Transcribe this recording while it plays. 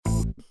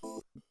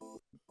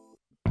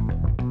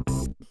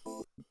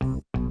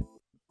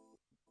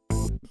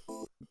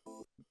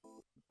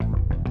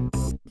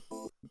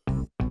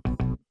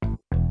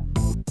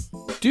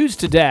Dudes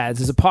to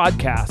Dads is a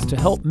podcast to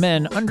help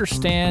men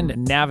understand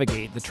and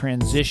navigate the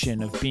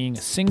transition of being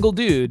a single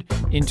dude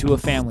into a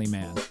family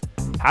man.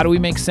 How do we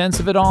make sense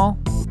of it all?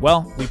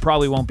 Well, we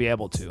probably won't be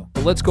able to,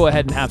 but let's go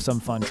ahead and have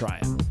some fun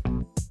trying.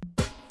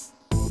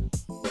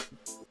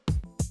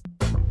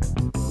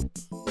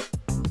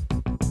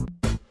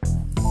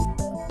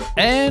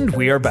 And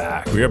we are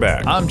back. We are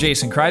back. I'm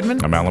Jason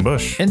Kreidman. I'm Alan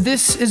Bush. And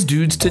this is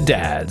Dudes to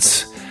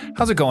Dads.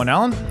 How's it going,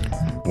 Alan?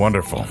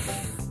 Wonderful.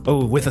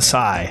 Oh, with a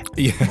sigh.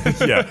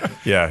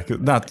 Yeah.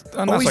 Not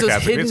always those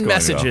sarcastic. hidden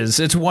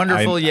messages. It's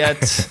wonderful, yet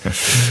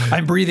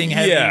I'm breathing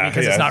heavy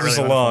because it's not really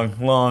a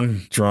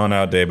long, drawn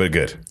out day, but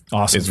good.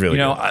 Awesome. It's really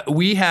good.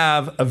 We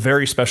have a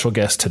very special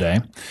guest today,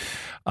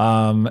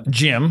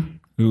 Jim.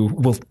 Who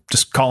we'll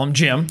just call him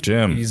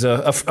Jim. He's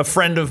a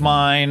friend of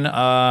mine.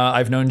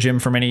 I've known Jim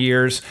for many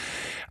years.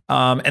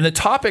 And the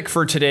topic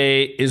for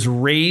today is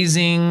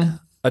raising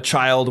a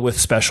child with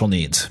special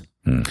needs.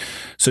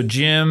 So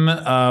Jim,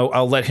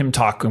 I'll let him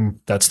talk.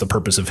 That's the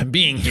purpose of him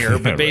being here.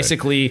 But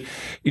basically,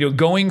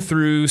 going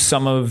through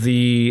some of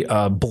the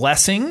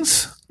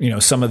blessings,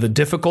 some of the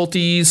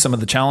difficulties, some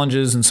of the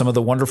challenges, and some of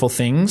the wonderful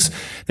things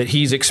that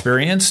he's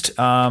experienced.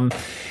 And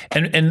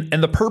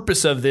the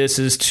purpose of this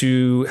is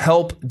to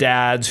help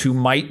dads who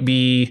might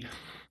be,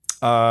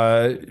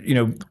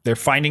 they're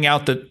finding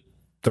out that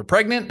they're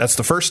pregnant. That's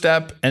the first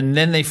step. And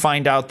then they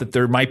find out that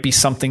there might be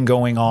something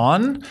going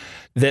on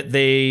that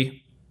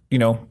they,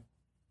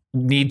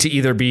 need to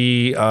either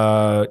be,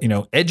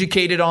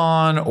 educated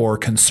on or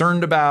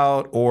concerned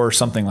about or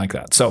something like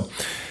that. So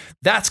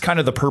that's kind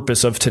of the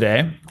purpose of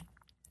today.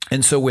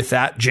 And so with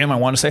that, Jim, I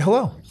want to say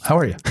hello. How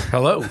are you?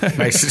 Hello.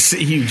 Nice to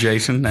see you,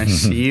 Jason. Nice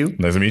to see you.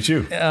 Nice to meet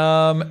you.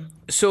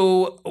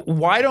 So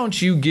why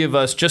don't you give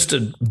us just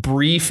a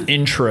brief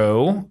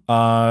intro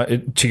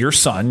to your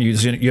son?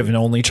 You have an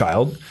only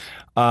child.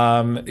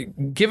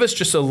 Give us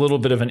just a little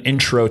bit of an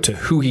intro to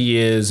who he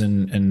is,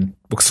 and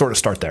we'll sort of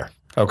start there.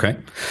 Okay.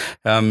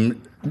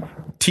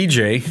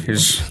 TJ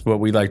is what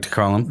we like to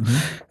call him.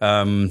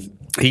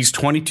 Mm-hmm. He's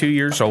 22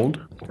 years old,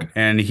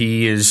 and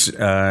he is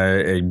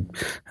a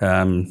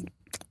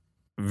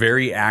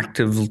very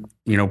active,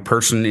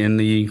 person in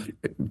the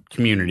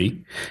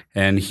community,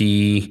 and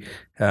he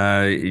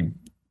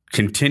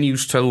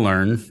continues to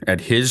learn at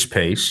his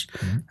pace,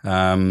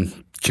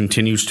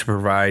 continues to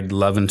provide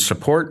love and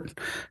support,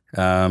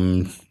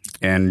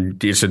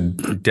 and is a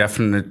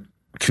definite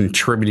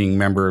contributing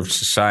member of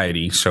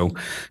society. So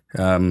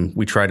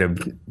we try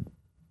to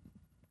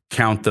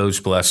count those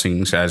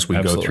blessings as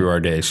we go through our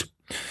days.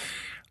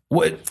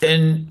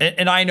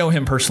 And I know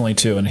him personally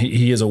too, and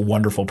he is a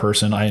wonderful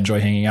person. I enjoy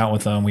hanging out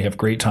with him. We have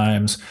great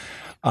times.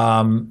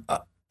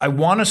 I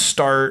want to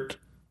start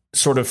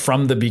sort of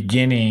from the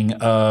beginning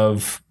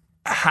of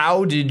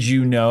how did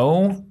you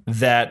know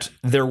that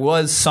there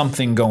was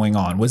something going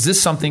on? Was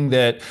this something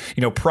that,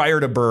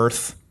 prior to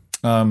birth,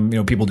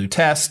 people do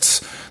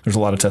tests. There's a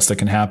lot of tests that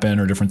can happen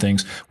or different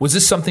things. Was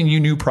this something you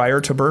knew prior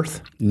to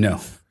birth? No.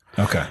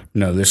 Okay.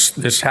 No,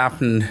 this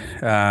happened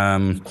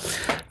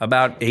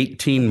about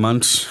 18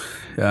 months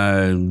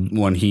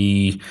when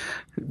he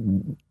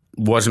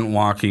wasn't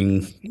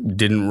walking,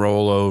 didn't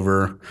roll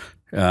over,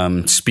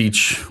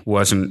 speech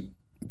wasn't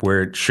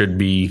where it should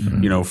be,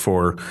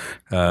 for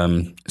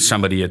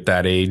somebody at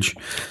that age.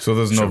 So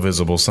there's no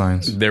visible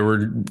signs? There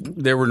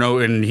were no,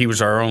 and he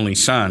was our only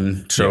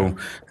son. So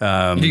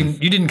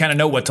you didn't kind of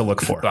know what to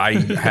look for. I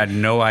had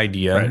no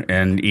idea, right.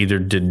 And either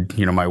did,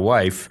 my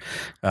wife.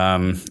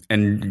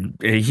 And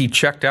he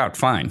checked out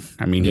fine.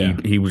 I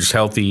mean, he was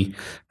healthy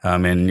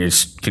and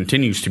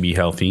continues to be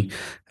healthy.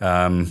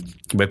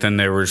 But then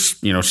there was,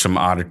 some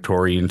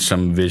auditory and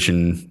some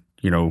vision,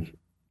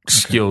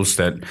 skills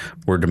that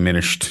were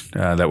diminished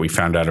that we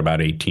found out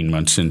about 18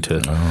 months into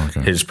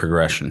his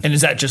progression. And is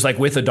that just like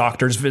with a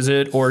doctor's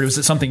visit, or was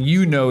it something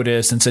you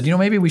noticed and said,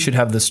 maybe we should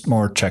have this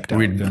more checked out?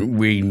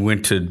 We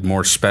went to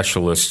more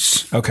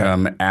specialists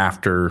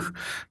after,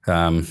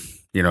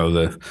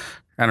 the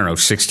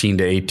 16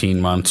 to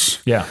 18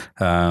 months. Yeah.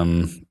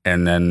 And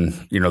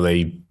then,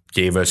 they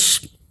gave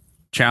us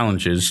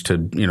challenges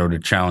to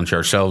challenge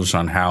ourselves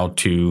on how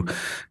to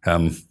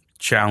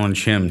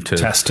challenge him to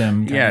test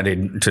him,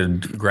 to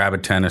grab a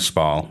tennis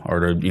ball,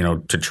 or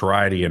to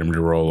try to get him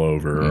to roll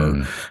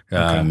over,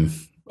 or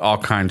all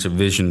kinds of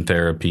vision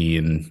therapy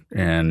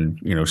and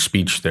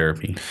speech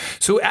therapy.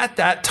 So at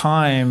that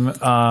time,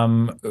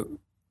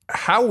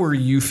 how were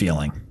you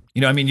feeling?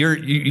 You're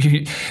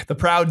the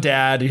proud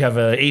dad. You have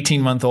a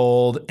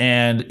 18-month-old,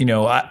 and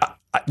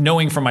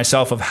knowing for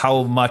myself of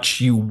how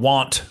much you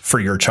want for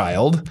your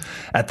child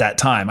at that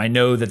time. I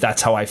know that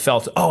that's how I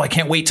felt. Oh, I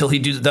can't wait till he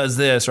does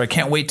this, or I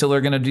can't wait till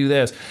they're going to do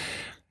this.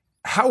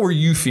 How were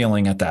you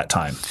feeling at that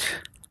time?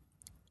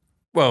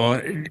 Well,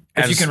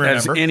 If you can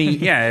remember.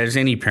 As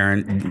any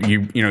parent,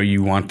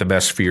 you want the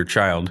best for your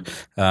child.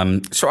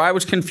 So I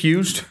was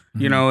confused,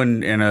 and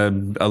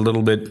a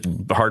little bit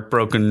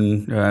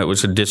heartbroken. It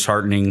was a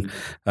disheartening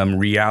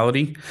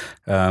reality.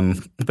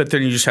 But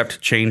then you just have to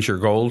change your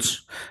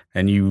goals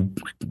and you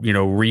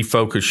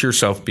refocus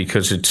yourself,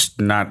 because it's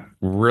not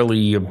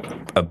really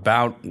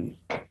about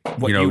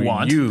what you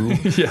want.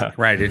 Yeah.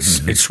 Right.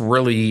 It's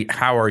really,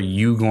 how are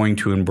you going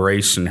to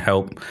embrace and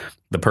help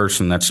the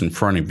person that's in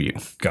front of you?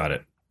 Got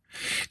it.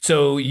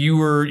 So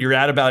you're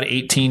at about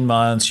 18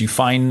 months. You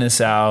find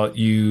this out.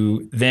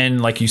 You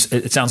then,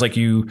 it sounds like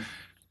you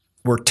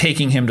were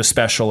taking him to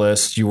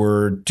specialists. You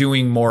were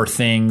doing more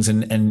things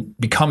and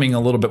becoming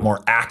a little bit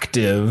more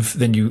active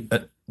than you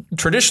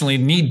traditionally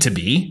need to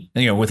be.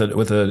 With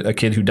a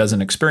kid who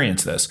doesn't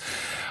experience this.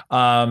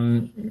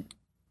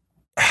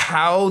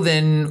 How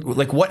then?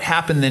 What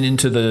happened then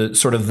into the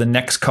sort of the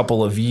next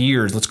couple of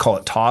years? Let's call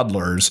it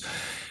toddlers.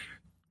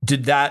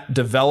 Did that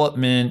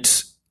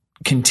development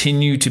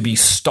continue to be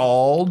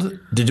stalled?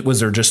 Was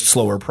there just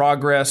slower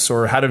progress,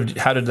 or how did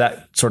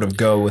that sort of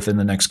go within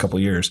the next couple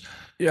of years?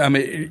 Yeah, I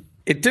mean,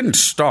 it didn't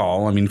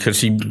stall. I mean,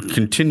 because he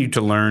continued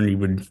to learn. He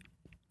would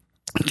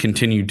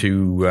continue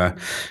to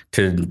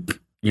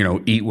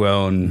eat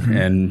well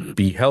and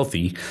be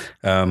healthy.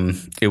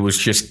 It was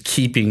just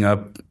keeping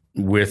up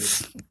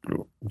with,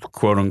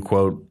 quote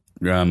unquote,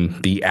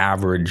 the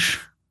average.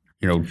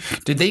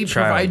 Did they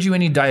provide you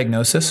any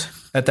diagnosis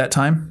at that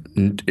time?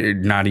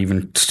 Not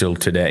even still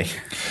today.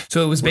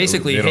 So it was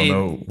basically, they don't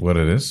know what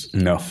it is?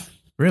 No.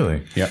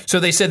 Really? Yeah. So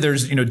they said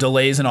there's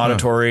delays in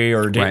auditory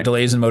or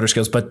delays in motor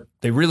skills, but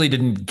they really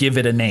didn't give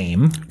it a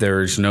name.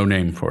 There's no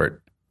name for it.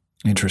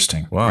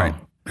 Interesting. Wow. Right.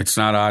 It's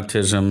not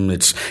autism.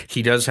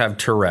 He does have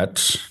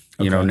Tourette's.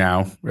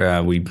 Now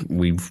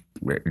we've.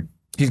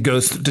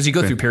 Does he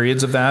go through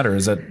periods of that, or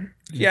is that?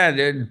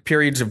 Yeah,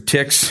 periods of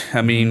tics.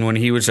 I mean, when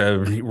he was a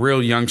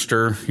real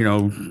youngster,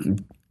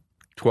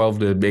 12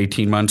 to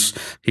 18 months,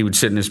 he would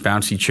sit in his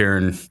bouncy chair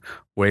and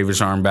wave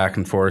his arm back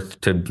and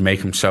forth to make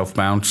himself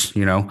bounce,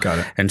 Got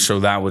it. And so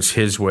that was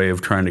his way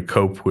of trying to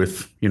cope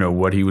with,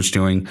 what he was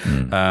doing.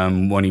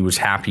 When he was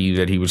happy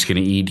that he was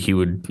going to eat, he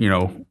would,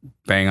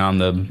 bang on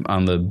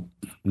the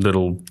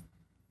little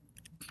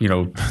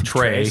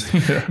tray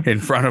in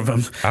front of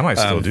him. I might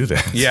still do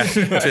that. Yeah,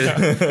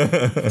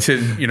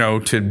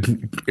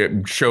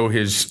 to show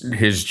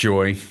his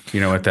joy,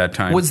 at that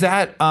time. Was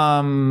that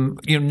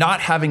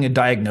not having a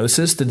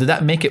diagnosis? Did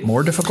that make it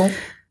more difficult?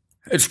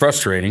 It's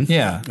frustrating.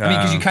 Yeah, I mean,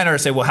 because you kind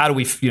of say, well, how do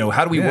we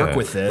work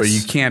with this? But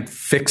you can't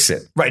fix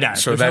it right now.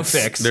 So there's no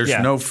fix. There's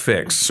no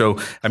fix. So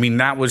I mean,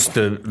 that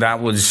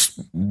was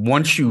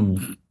once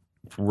you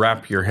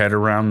wrap your head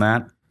around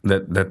that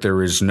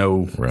there is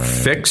no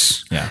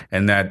fix,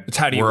 and that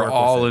we're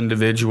all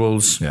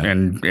individuals,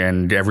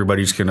 and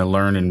everybody's going to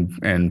learn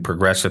and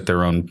progress at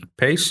their own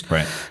pace.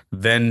 Right.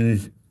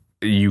 Then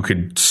you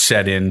could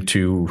set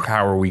into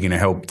how are we going to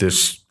help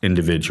this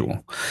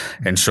individual,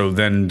 and so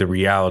then the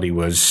reality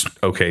was,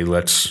 okay,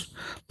 let's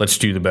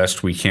do the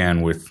best we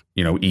can with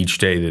each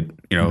day that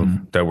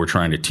that we're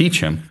trying to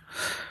teach him.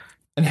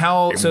 And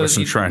how? It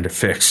wasn't trying to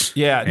fix.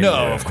 Yeah, no,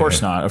 of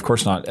course not. Of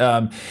course not.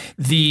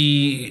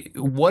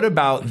 What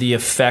about the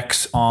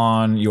effects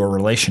on your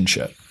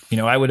relationship?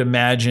 I would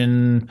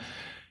imagine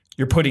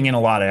you're putting in a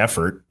lot of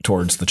effort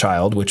towards the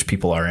child, which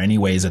people are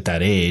anyways at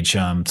that age.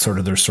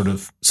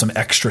 There's some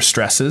extra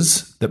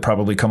stresses that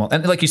probably come up.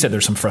 And like you said,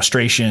 there's some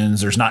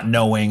frustrations. There's not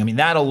knowing. I mean,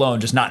 that alone,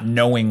 just not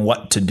knowing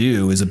what to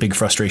do is a big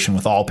frustration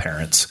with all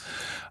parents,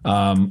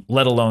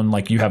 let alone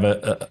like you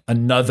have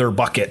another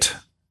bucket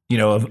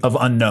of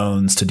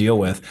unknowns to deal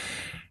with.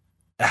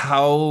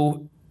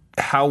 How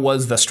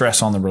was the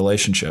stress on the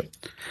relationship?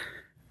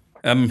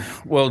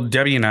 Well,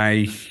 Debbie and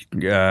I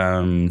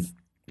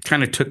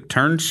kind of took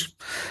turns,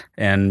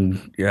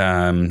 and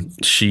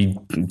she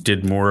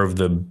did more of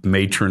the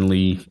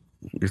matronly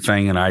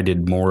thing, and I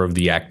did more of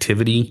the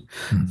activity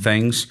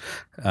things.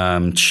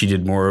 She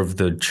did more of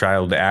the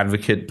child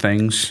advocate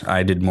things.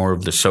 I did more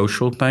of the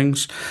social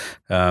things.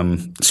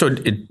 So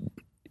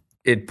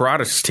it brought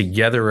us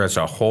together as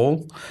a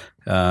whole.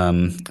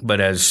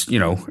 But as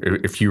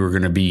if you were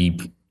going to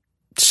be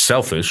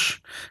selfish,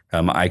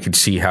 I could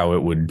see how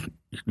it would,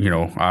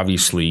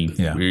 obviously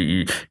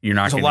you're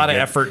not. There's a lot of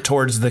effort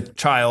towards the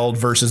child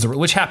versus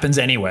which happens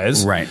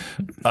anyways. Right.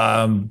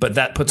 But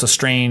that puts a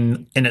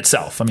strain in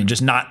itself. I mean,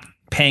 just not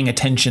paying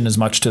attention as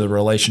much to the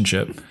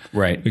relationship.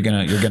 Right. You're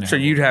gonna. So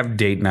you'd have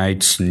date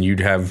nights, and you'd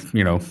have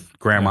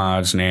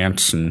grandmas and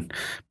aunts, and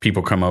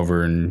people come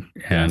over and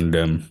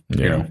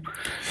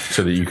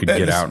so that you could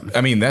get out.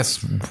 I mean,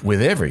 that's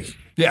with every.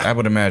 Yeah, I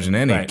would imagine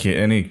any kid,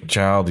 any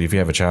child. If you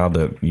have a child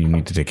that you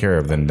need to take care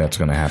of, then that's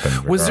going to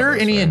happen. Was there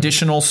any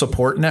additional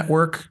support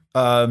network?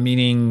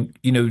 Meaning,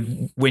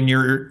 when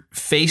you're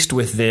faced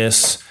with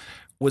this,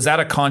 was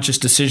that a conscious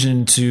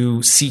decision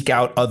to seek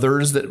out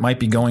others that might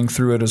be going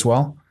through it as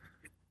well?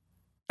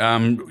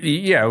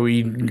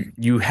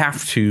 You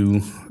have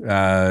to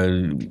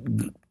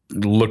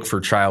look for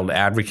child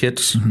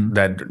advocates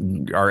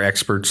that are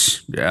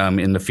experts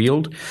in the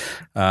field,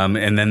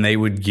 and then they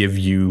would give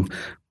you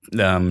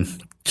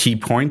key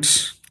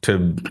points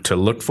to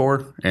look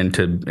for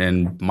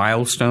and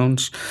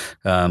milestones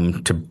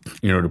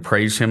to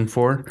praise him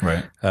for.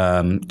 Right.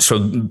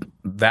 So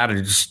that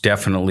is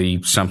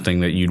definitely something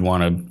that you'd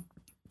want to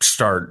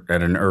start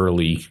at an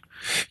early.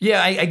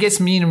 Yeah, I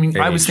guess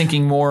I was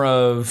thinking more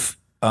of.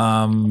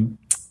 And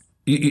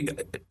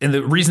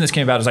the reason this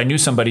came about is I knew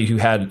somebody who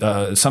had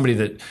somebody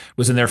that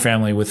was in their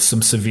family with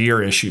some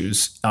severe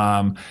issues,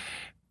 and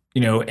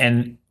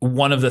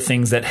one of the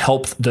things that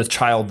helped the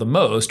child the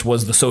most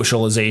was the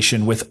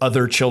socialization with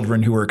other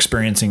children who were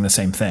experiencing the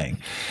same thing.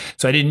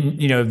 So I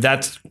didn't,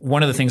 that's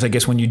one of the things, I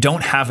guess, when you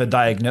don't have a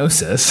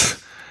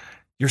diagnosis,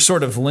 you're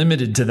sort of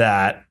limited to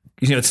that.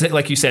 It's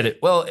like you said,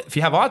 if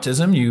you have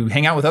autism, you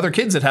hang out with other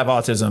kids that have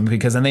autism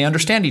because then they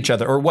understand each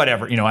other or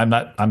whatever.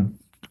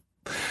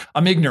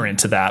 I'm ignorant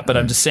to that, but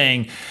I'm just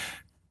saying,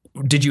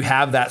 did you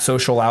have that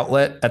social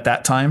outlet at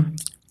that time?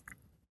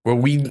 Well,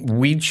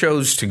 we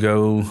chose to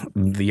go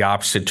the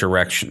opposite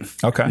direction.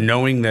 Okay.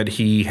 Knowing that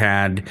he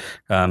had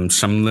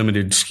some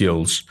limited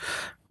skills,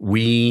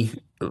 we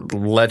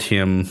let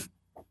him.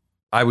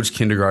 I was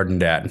kindergarten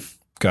dad.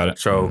 Got it.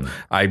 So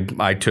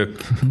I took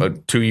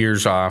 2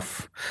 years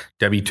off.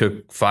 Debbie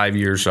took 5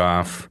 years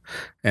off,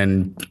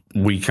 and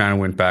we kind of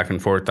went back and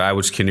forth. I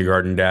was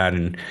kindergarten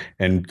dad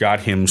and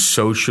got him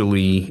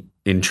socially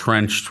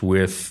entrenched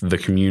with the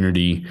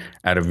community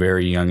at a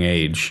very young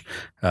age.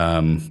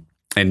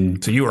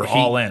 And so you were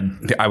all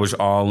in. I was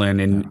all in,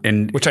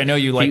 and which I know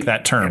you like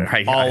that term.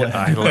 All in.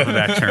 I love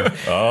that term.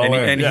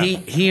 And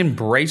he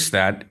embraced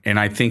that, and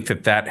I think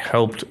that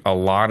helped a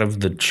lot of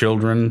the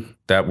children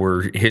that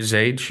were his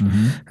age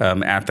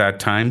at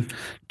that time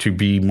to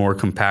be more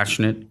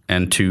compassionate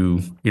and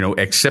to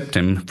accept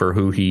him for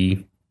who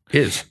he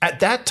is.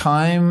 At that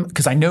time,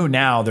 because I know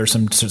now there's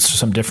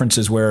some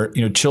differences where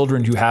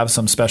children who have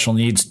some special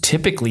needs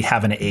typically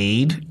have an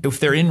aide if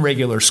they're in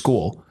regular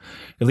school.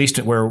 At least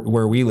where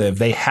we live,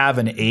 they have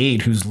an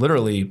aide who's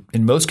literally,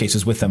 in most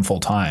cases, with them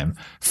full time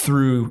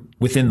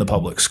within the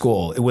public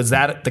school. Was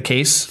that the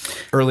case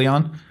early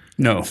on?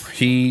 No,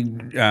 he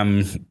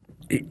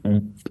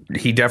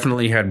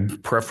definitely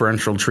had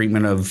preferential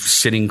treatment of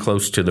sitting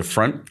close to the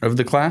front of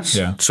the class,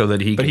 so that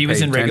he. But he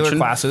was in regular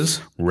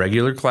classes.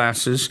 Regular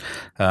classes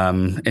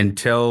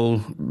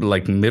until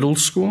like middle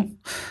school.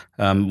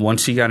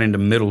 Once he got into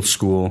middle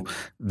school,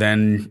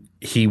 then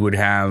he would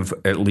have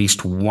at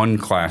least one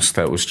class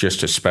that was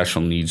just a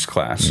special needs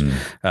class,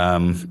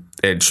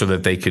 and so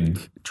that they could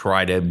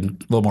try to a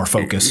little more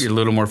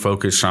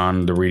focus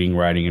on the reading,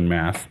 writing, and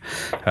math.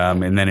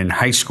 And then in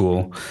high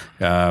school,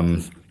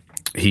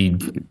 he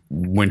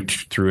went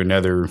through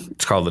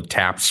it's called the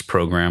TAPS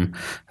program,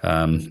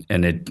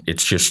 and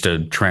it's just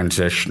a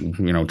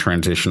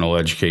transitional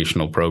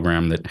educational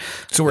program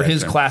So were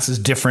his classes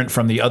different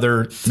from the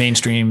other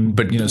mainstream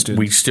students?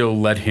 We still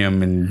let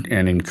him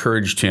and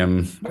encouraged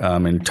him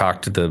and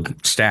talked to the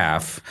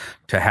staff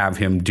to have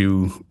him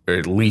do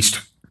at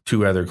least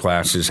 2 other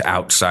classes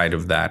outside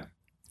of that.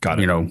 Got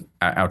it.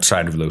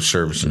 Outside of those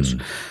services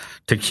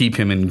to keep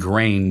him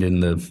ingrained in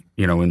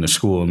the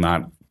school and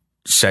not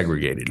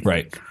segregated.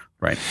 Right.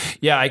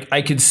 Yeah,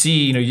 I could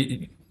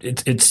see,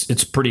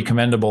 it's pretty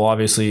commendable.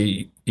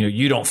 Obviously,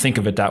 you don't think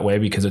of it that way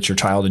because it's your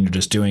child and you're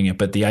just doing it.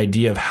 But the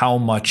idea of how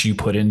much you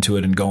put into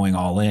it and going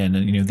all in,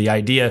 and the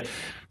idea,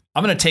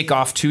 I'm going to take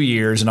off 2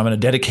 years and I'm going to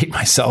dedicate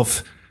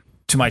myself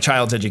to my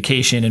child's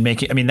education and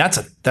make it. I mean,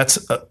 that's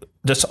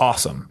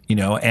awesome.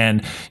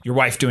 And your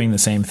wife doing the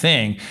same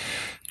thing.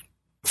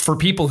 For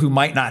people who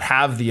might not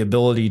have the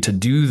ability to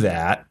do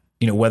that,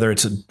 whether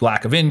it's a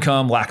lack of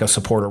income, lack of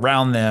support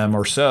around them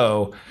or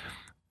so,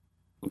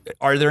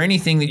 are there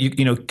anything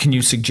that can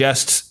you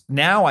suggest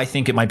now? I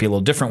think it might be a little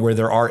different where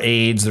there are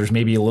aides, there's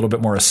maybe a little bit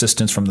more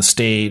assistance from the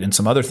state and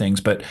some other things,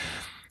 but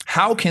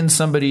how can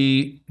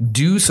somebody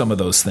do some of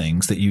those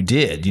things that you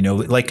did?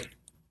 Like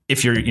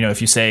if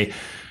you say,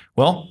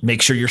 well,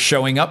 make sure you're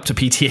showing up to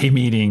PTA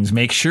meetings,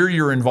 make sure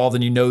you're involved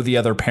and the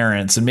other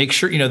parents, and make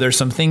sure, there's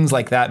some things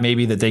like that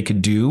maybe that they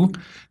could do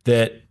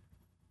that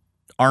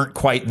aren't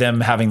quite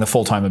them having the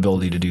full-time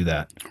ability to do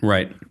that.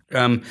 Right.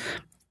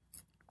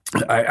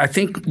 I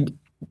think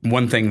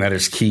one thing that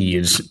is key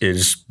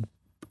is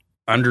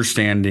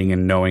understanding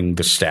and knowing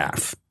the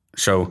staff.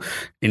 So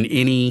in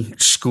any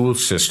school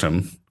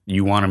system,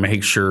 you want to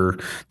make sure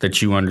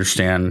that you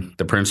understand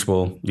the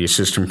principal, the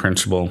assistant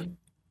principal,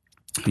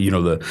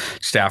 the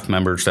staff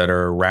members that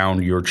are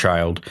around your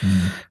child,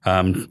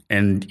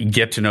 and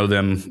get to know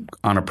them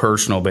on a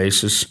personal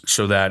basis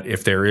so that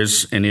if there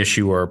is an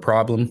issue or a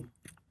problem,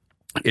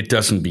 it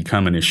doesn't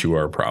become an issue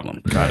or a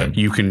problem. Got it.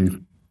 You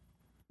can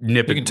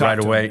nip it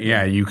right away. Them.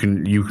 Yeah, you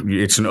can.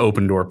 It's an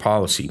open door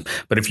policy.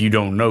 But if you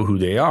don't know who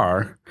they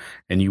are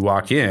and you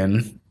walk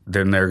in,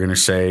 then they're going to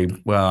say,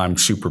 "Well, I'm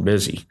super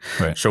busy."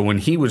 Right. So when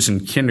he was in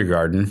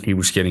kindergarten, he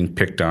was getting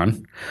picked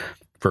on.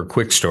 For a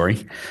quick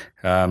story,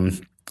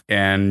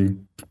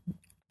 and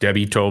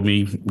Debbie told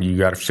me, "You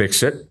got to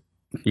fix it."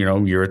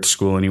 you're at the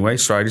school anyway.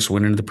 So I just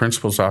went into the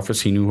principal's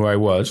office. He knew who I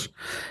was.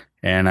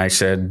 And I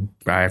said,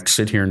 I have to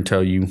sit here and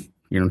tell you,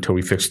 until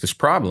we fix this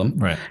problem.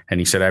 Right.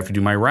 And he said, I have to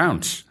do my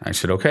rounds. I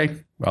said, okay,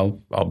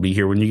 well, I'll be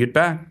here when you get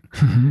back.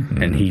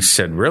 And he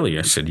said, really?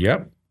 I said,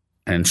 yep.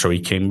 And so he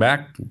came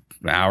back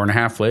an hour and a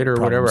half later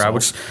or whatever. I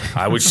was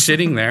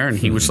sitting there and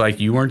he was like,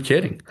 you weren't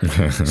kidding.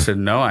 I said,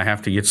 no, I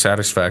have to get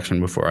satisfaction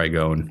before I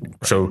go. And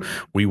so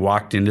we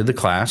walked into the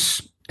class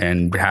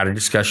and had a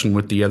discussion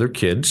with the other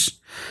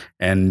kids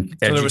and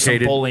so there was some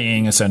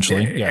bullying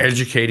essentially. Yeah.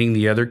 Educating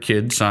the other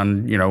kids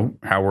on,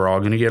 how we're all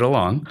going to get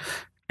along.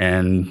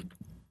 And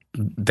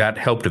that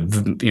helped,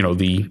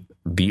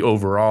 the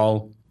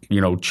overall,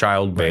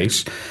 child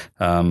base.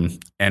 And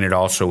it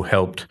also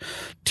helped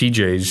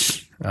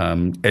TJ's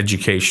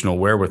educational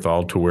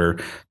wherewithal to where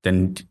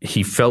then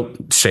he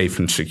felt safe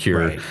and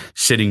secure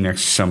sitting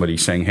next to somebody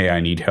saying, hey, I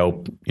need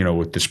help,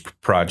 with this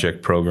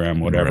project program,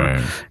 whatever.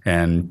 Right.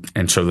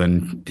 And so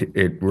then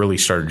it really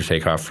started to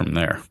take off from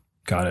there.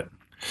 Got it.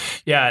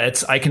 Yeah.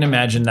 I can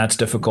imagine that's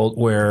difficult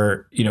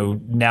where,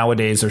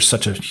 nowadays there's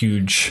such a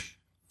huge,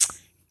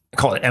 I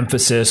call it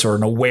emphasis or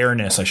an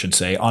awareness, I should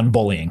say, on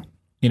bullying.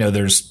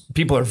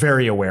 People are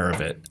very aware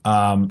of it.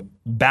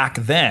 Back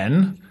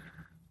then,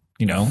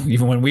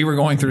 even when we were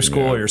going through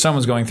school or your son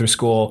was going through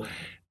school,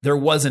 there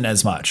wasn't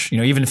as much,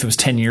 even if it was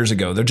 10 years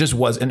ago, there just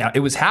was, and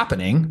it was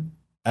happening.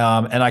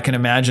 And I can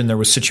imagine there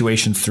was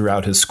situations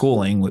throughout his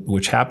schooling,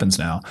 which happens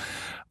now.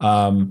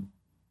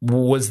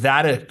 Was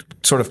that a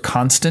sort of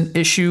constant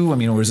issue? I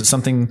mean, or was it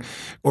something,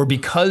 or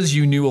because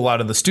you knew a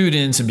lot of the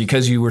students and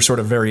because you were sort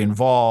of very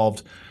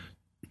involved,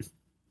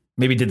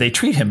 maybe did they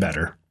treat him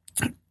better?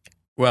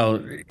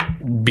 Well,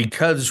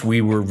 because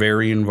we were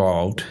very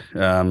involved,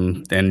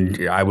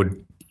 and I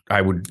would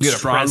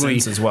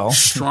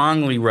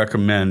strongly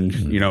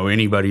recommend,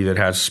 anybody that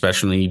has a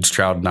special needs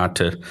child not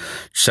to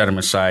set them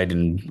aside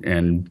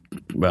and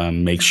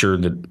make sure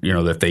that,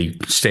 that they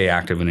stay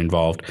active and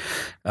involved.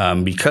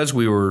 Because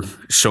we were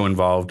so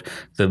involved,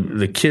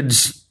 the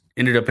kids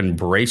ended up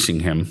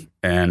embracing him.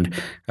 And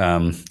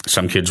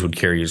some kids would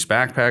carry his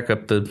backpack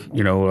up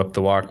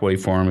the walkway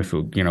for him if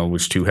it,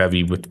 was too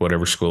heavy with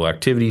whatever school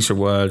activities there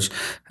was.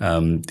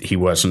 He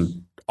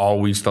wasn't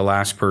always the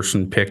last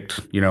person picked,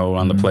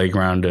 on the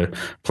playground to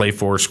play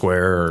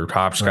Foursquare or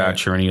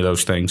hopscotch or any of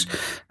those things.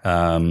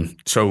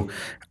 So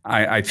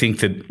I think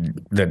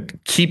that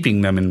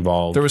keeping them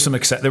involved, there was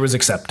there was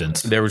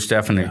acceptance. There was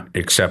definite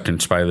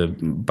acceptance by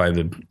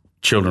the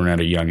children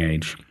at a young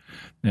age.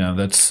 Yeah,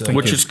 that's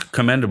which is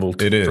commendable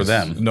for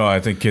them. No, I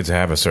think kids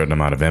have a certain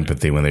amount of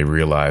empathy when they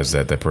realize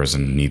that that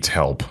person needs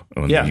help.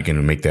 When you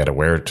can make that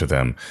aware to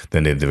them,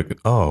 then they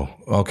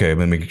okay,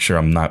 let me make sure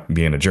I'm not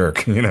being a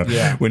jerk.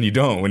 When you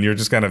don't, when you're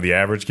just kind of the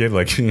average kid,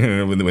 like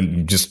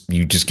when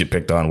you just get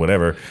picked on,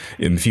 whatever.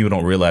 And if you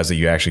don't realize that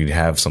you actually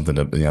have something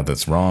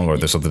that's wrong, or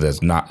there's something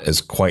that's not as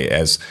quite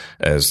as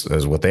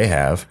what they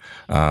have,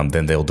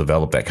 then they'll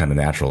develop that kind of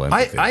natural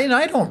empathy.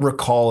 I don't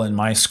recall in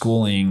my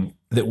schooling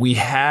that we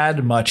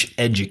had much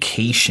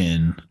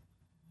education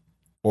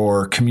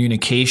or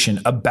communication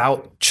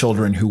about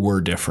children who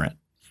were different,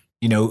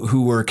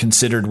 who were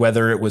considered,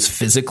 whether it was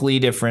physically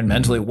different,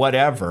 mentally,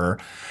 whatever,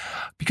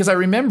 because I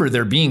remember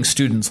there being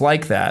students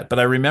like that, but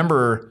I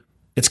remember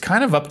it's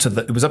kind of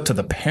it was up to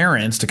the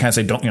parents to kind of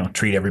say, don't,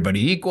 treat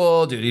everybody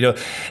equal,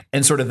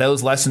 and sort of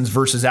those lessons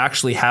versus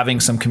actually having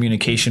some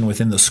communication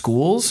within the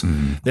schools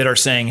that are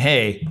saying,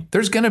 hey,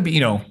 there's going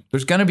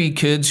to be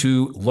kids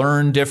who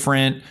learn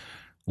different,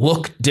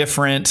 look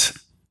different,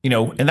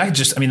 and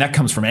that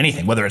comes from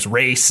anything, whether it's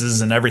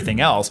races and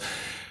everything else.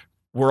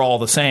 We're all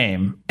the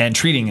same and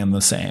treating them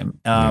the same.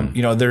 I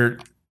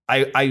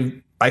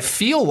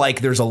feel like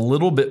there's a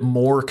little bit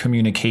more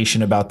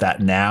communication about that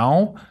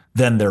now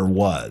than there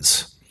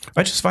was.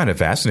 I just find it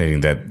fascinating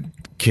that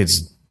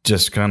kids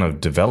just kind of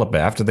develop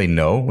after they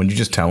know. When you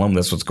just tell them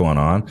that's what's going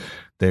on,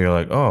 they're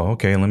like, oh,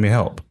 okay, let me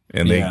help.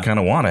 And they kind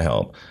of want to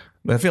help.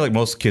 I feel like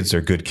most kids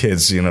are good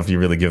kids, if you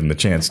really give them the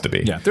chance to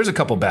be. Yeah, there's a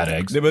couple bad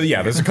eggs. But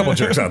there's a couple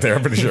jerks out there,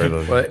 I'm pretty sure.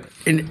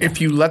 And if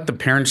you let the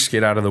parents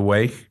get out of the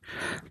way,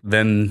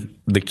 then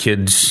the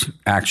kids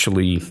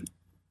actually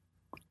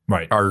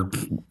are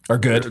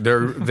good.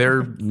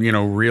 They're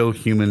real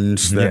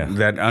humans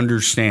that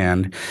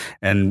understand,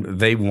 and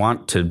they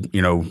want to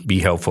be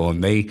helpful,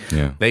 and they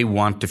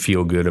want to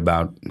feel good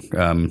about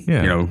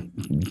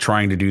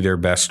trying to do their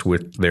best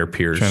with their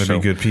peers, trying to be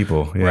good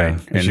people, right?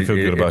 And you feel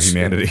good about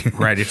humanity,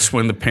 right? It's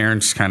when the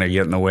parents kind of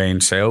get in the way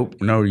and say, "Oh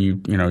no, you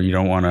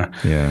don't want to."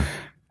 Yeah.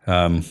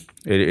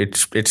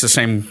 It's the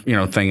same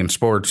thing in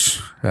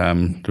sports.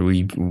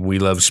 We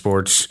love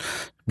sports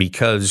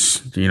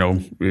because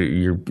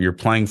you're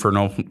playing for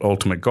an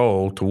ultimate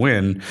goal to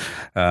win,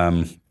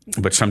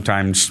 but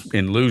sometimes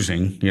in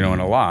losing, in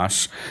a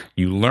loss,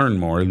 you learn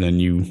more than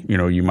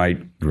you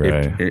might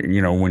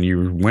when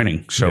you're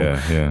winning. So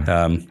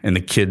and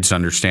the kids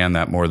understand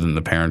that more than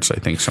the parents, I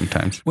think,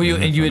 sometimes. Well,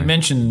 you had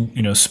mentioned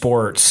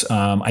sports.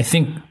 I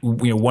think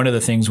one of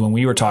the things when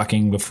we were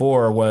talking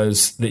before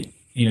was that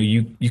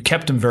you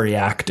kept him very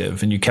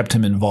active and you kept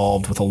him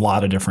involved with a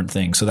lot of different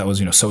things. So that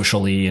was,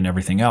 socially and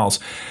everything else.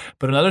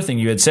 But another thing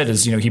you had said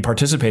is, he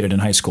participated in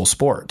high school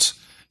sports.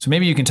 So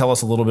maybe you can tell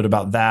us a little bit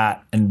about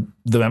that and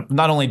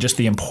not only just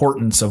the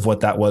importance of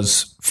what that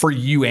was for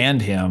you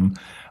and him,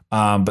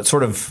 but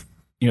sort of,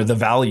 the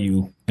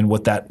value and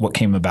what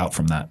came about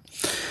from that.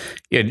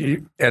 Yeah,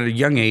 at a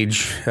young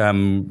age,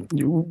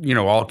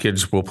 all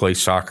kids will play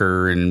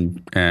soccer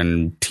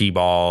and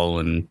t-ball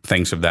and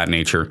things of that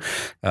nature.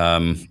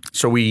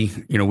 So we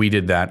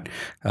did that.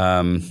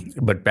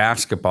 But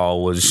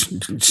basketball was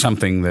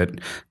something that,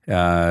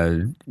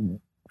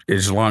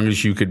 as long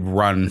as you could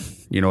run,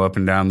 up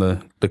and down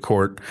the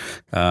court,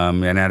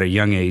 and at a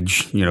young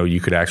age, you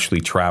could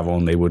actually travel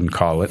and they wouldn't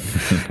call it.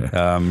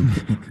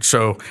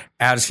 So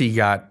as he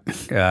got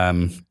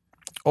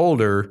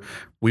older,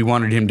 we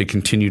wanted him to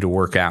continue to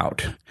work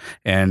out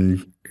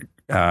and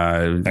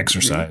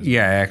exercise.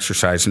 Yeah,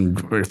 exercise.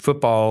 And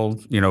football,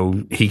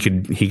 he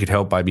could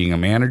help by being a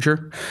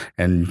manager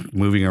and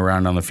moving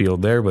around on the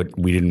field there, but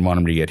we didn't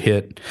want him to get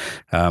hit.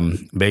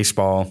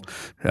 Baseball,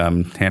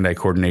 hand-eye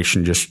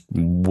coordination just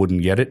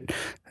wouldn't get it.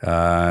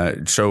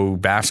 So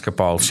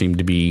basketball seemed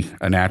to be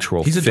a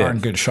natural fit. He's a darn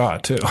good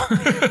shot too.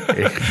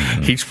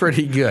 He's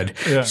pretty good.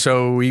 Yeah.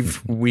 So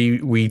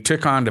we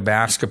took on to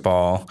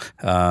basketball.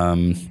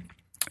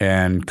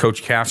 And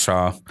Coach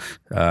Cassaw,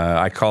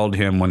 I called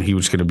him when he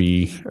was going to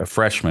be a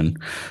freshman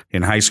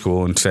in high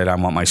school and said, I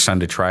want my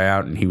son to try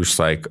out. And he was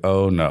like,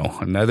 oh, no,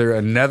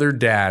 another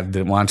dad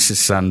that wants his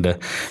son to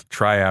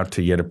try out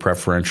to get a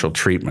preferential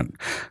treatment.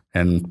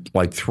 And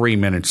like 3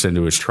 minutes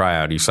into his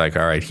tryout, he's like,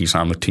 all right, he's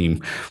on the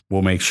team.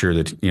 We'll make sure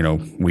that,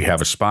 we have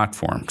a spot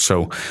for him.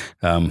 So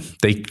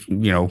they,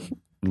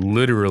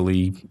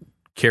 literally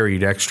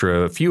carried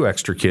a few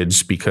extra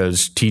kids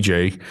because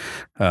TJ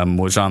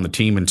was on the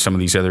team, and some of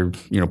these other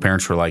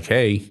parents were like,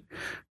 hey,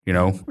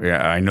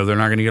 I know they're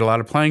not going to get a lot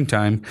of playing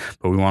time,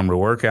 but we want them to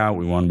work out.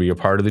 We want to be a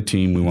part of the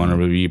team. We want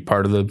them to be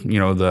part of the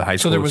the high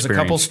school. So there was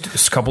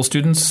experience. a couple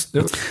students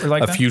that were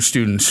like that? A few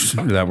students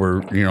that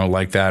were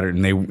like that,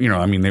 and they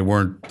they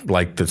weren't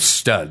like the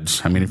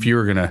studs. I mean, if you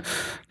were going to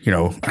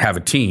have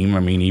a team,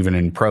 even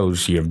in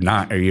pros, you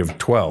have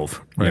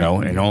 12, right.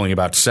 And only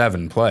about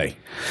 7 play.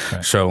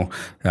 Right. So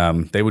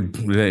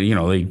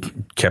they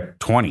kept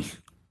 20.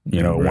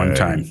 One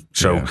time.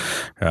 So,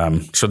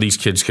 so these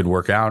kids could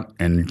work out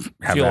and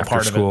have feel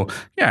after school.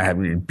 Yeah,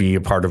 be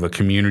a part of a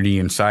community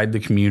inside the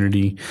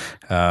community.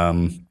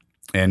 And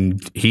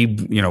he,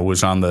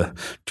 was on the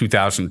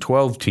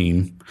 2012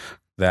 team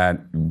that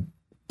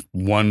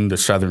won the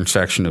southern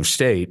section of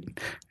state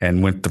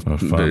and went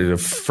the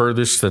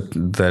furthest that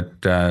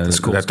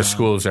the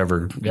school has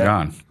ever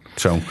gone.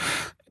 So.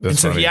 And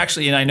so he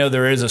actually, and I know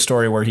there is a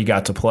story where he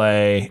got to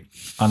play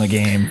on the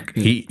game.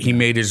 He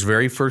made his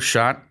very first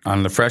shot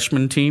on the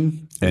freshman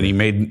team, and he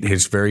made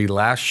his very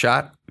last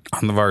shot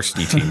on the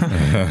varsity team.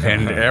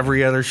 And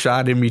every other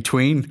shot in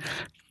between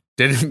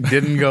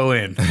didn't go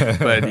in,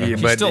 but he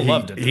still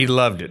loved it. He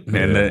loved it,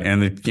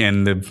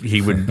 and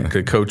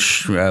the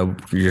coach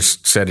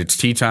just said it's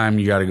tea time.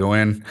 You got to go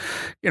in,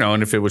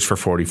 and if it was for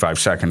 45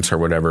 seconds or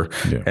whatever,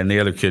 and the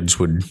other kids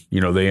would,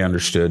 they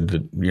understood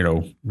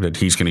that that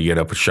he's going to get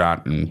up a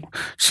shot and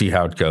see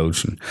how it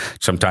goes, and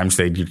sometimes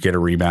they'd get a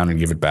rebound and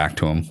give it back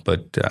to him,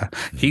 but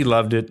he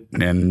loved it,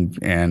 and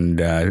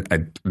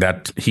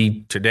that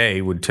he today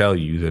would tell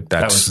you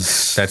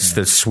that's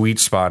the sweet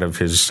spot of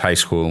his high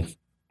school.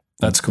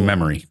 That's cool.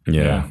 Memory.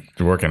 Yeah.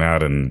 Working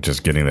out and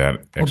just getting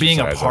that exercise. Or being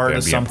a part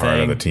of something. Being a part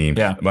of the team.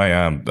 Yeah.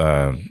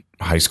 My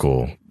high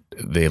school,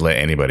 they let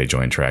anybody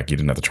join track. You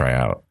didn't have to try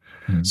out.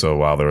 Mm-hmm. So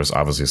while there was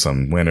obviously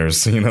some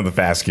winners, the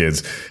fast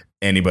kids,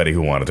 anybody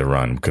who wanted to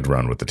run could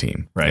run with the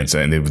team. Right.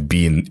 And it would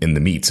be in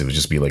the meets. It would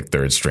just be like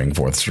third string,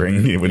 fourth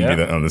string. It wouldn't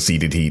be on the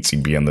seeded heats.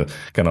 You'd be on the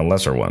kind of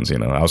lesser ones. I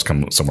was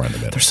somewhere in the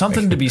middle. There's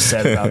something to be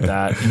said about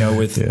that,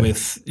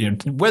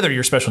 with whether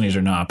you're special needs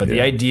or not, but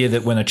the idea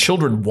that when a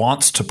children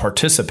wants to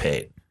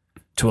participate,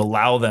 to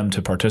allow them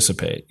to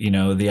participate,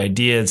 the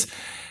idea is,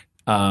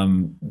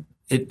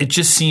 it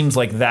just seems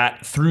like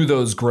that through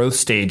those growth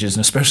stages,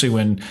 and especially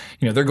when,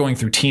 they're going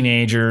through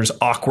teenagers,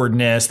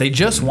 awkwardness, they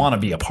just want to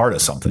be a part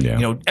of something.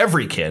 Yeah.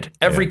 Every kid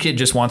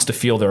just wants to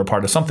feel they're a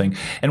part of something.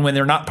 And when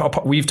they're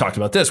not, we've talked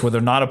about this, where they're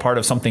not a part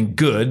of something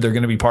good, they're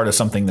going to be part of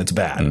something that's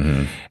bad.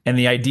 Mm-hmm. And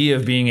the idea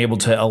of being able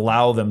to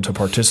allow them to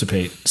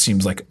participate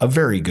seems like a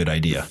very good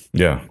idea.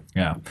 Yeah.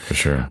 Yeah. For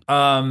sure.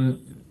 And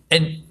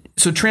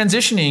so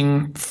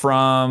transitioning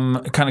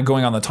from kind of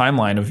going on the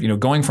timeline of,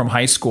 going from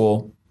high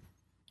school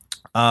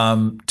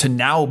to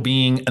now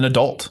being an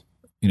adult,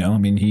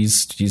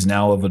 he's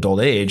now of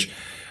adult age.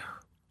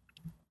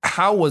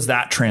 How was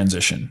that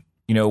transition?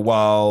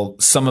 While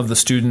some of the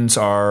students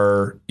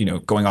are,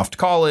 going off to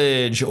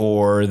college,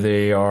 or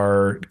they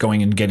are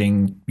going and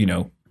getting,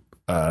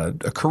 a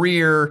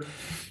career,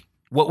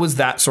 what was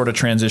that sort of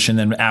transition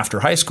then after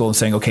high school and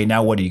saying, okay,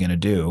 now what are you going to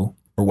do?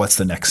 Or what's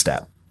the next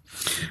step?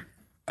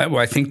 Well,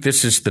 I think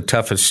this is the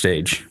toughest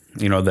stage,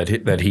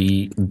 that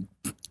he.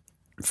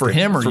 For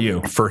him or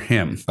you? For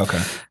him. Okay.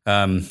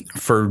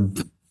 For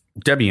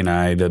Debbie and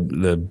I,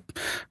 the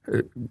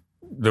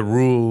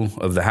rule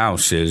of the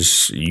house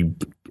is you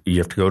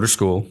have to go to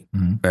school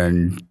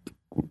and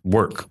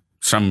work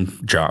some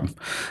job.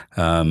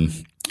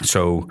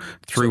 So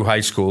through high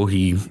school,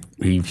 he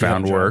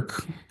found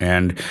work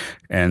and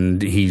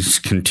he's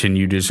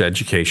continued his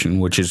education,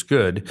 which is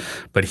good.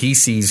 But he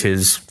sees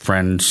his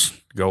friends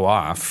go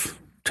off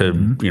to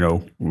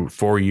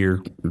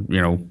 4-year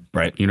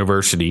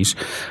universities,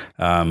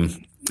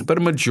 but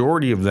a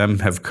majority of them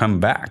have come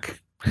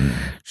back.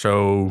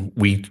 So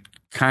we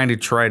kind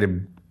of try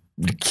to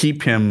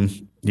keep him,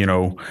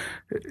 to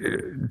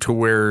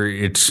where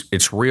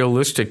it's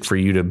realistic for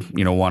you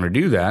to, want to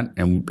do that.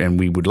 And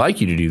we would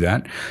like you to do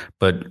that.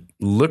 But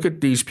look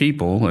at these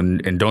people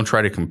and don't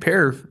try to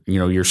compare,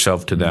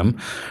 yourself to them.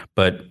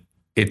 But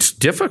it's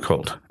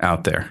difficult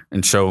out there.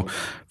 And so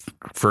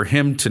for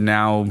him to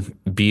now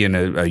be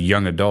a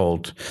young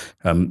adult,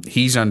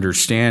 he's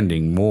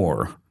understanding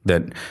more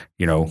that,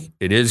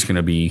 it is going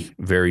to be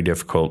very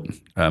difficult,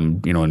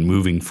 in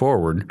moving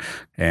forward.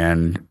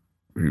 And,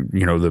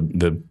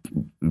 the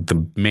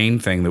main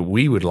thing that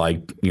we would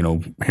like,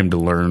 him to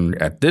learn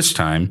at this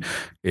time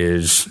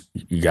is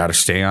you got to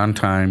stay on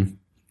time.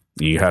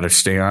 You got to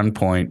stay on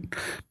point.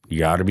 You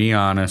got to be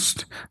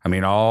honest. I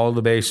mean, all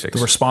the basics.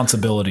 The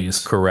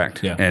responsibilities.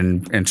 Correct. Yeah.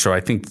 And so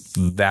I think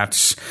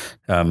that's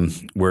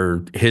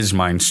where his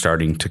mind's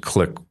starting to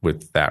click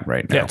with that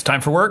right now. Yeah, it's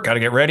time for work. Got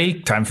to get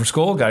ready. Time for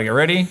school. Got to get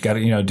ready. Got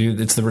to, do.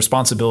 It's the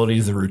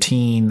responsibilities, the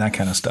routine, that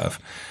kind of stuff.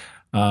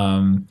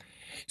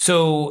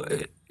 So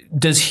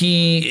does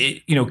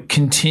he,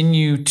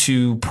 continue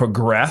to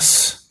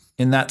progress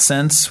in that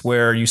sense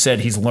where you said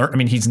he's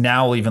he's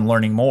now even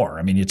learning more.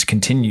 I mean, it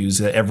continues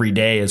every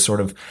day as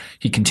sort of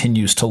he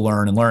continues to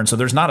learn and learn. So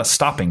there's not a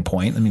stopping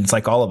point. I mean, it's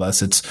like all of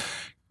us. It's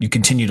you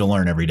continue to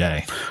learn every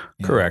day.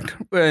 Correct.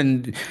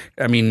 And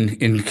I mean,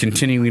 in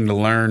continuing to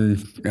learn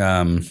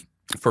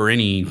for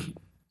any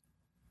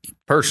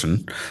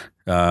person,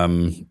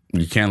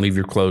 you can't leave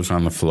your clothes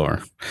on the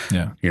floor.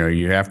 Yeah.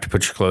 You have to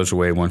put your clothes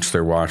away once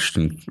they're washed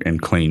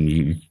and clean.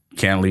 You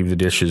can't leave the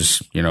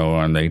dishes,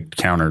 on the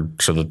counter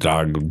so the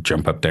dog will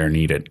jump up there and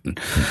eat it.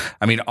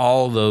 I mean,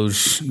 all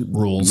those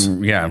rules.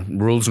 Yeah.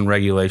 Rules and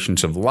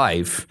regulations of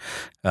life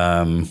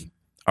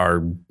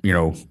are,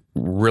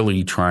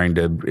 really trying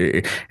to,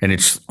 and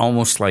it's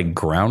almost like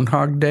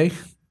Groundhog Day,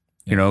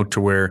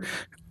 to where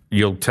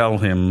you'll tell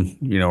him,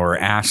 or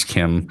ask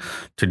him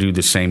to do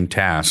the same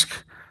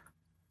task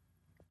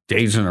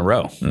days in a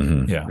row.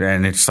 Mm-hmm. Yeah.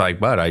 And it's like,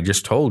 but I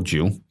just told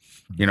you,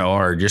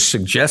 or just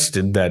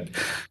suggested that,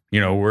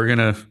 we'll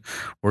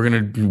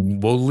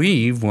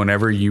leave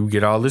whenever you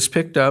get all this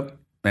picked up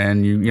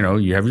and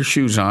you have your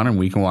shoes on and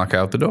we can walk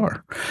out the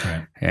door.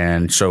 Right.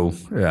 And so,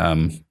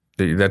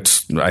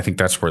 I think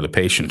that's where the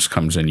patience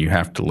comes in. You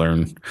have to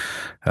learn,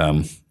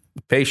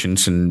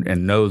 patience and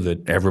know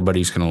that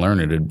everybody's going to learn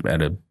it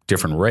at a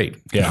different rate.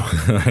 Yeah.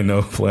 I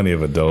know plenty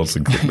of adults,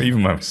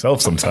 even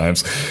myself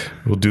sometimes,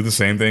 will do the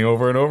same thing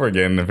over and over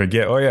again and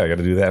forget, I got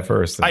to do that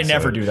first. And I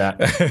never do that.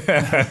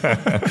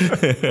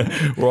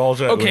 We're all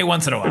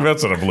once in a while.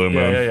 That's what a blue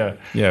moon.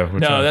 Yeah.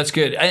 No, that's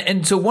good.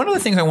 And so one of the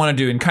things I want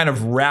to do in kind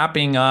of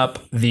wrapping up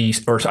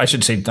or I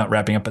should say not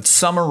wrapping up, but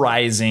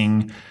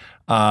summarizing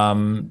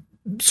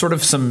sort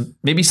of some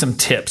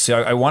tips.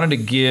 I wanted to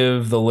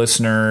give the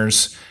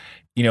listeners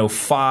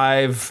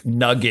 5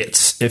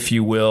 nuggets, if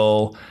you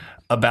will,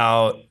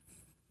 about,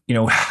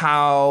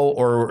 how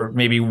or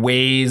maybe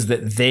ways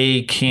that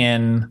they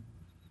can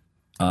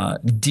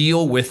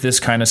deal with this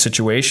kind of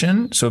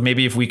situation. So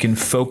maybe if we can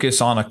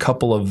focus on a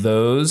couple of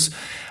those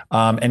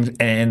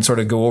and sort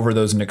of go over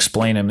those and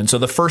explain them. And so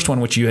the first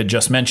one, which you had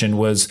just mentioned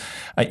was,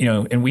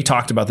 and we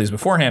talked about these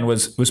beforehand,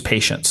 was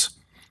patience.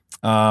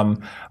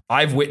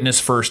 I've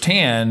witnessed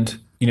firsthand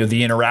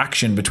the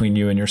interaction between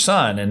you and your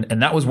son.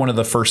 And that was one of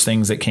the first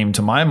things that came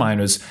to my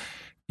mind was,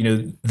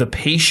 the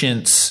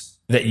patience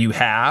that you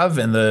have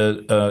and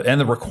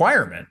the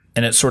requirement.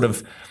 And it's sort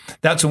of,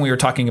 that's when we were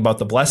talking about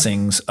the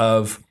blessings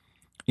of,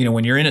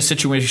 when you're in a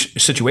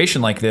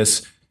situation like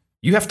this,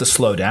 you have to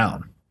slow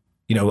down.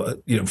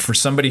 For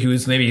somebody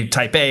who's maybe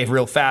type A,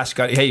 real fast,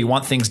 you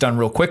want things done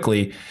real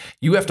quickly,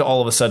 you have to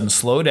all of a sudden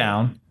slow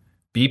down,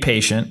 be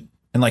patient.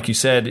 And like you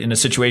said, in a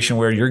situation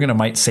where you're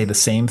might say the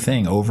same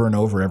thing over and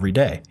over every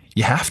day,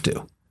 you have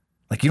to.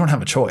 Like, you don't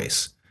have a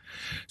choice.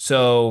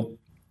 So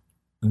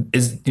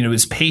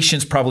is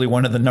patience probably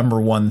one of the number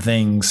one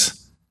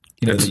things,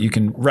 that you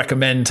can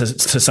recommend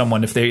to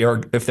someone if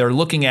they're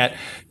looking at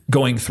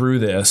going through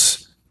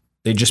this,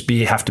 they just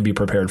have to be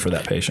prepared for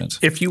that patience.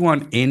 If you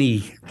want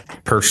any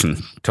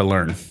person to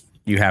learn,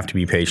 you have to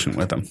be patient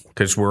with them,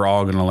 because we're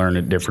all going to learn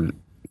at different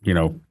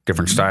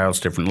styles,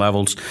 different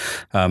levels.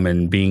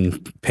 And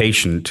being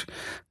patient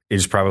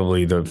is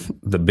probably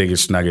the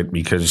biggest nugget,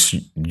 because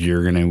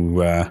you're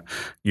going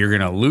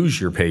to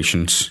lose your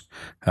patience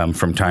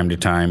from time to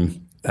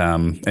time.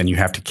 And you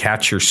have to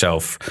catch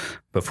yourself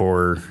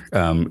before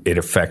it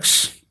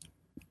affects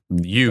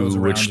you,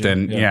 which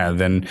then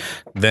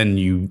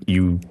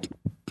you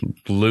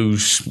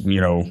lose,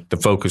 the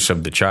focus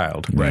of the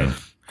child. Right.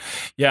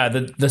 Yeah.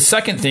 The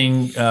second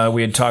thing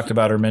we had talked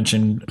about or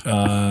mentioned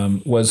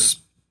was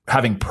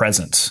having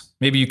presence.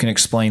 Maybe you can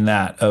explain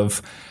that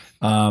of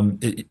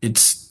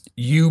it's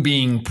you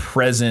being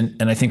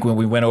present. And I think when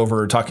we went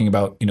over talking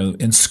about,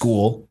 in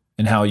school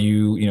and how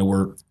you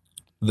were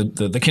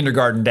the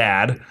kindergarten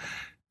dad,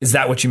 is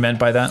that what you meant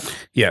by that?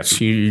 Yes.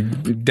 You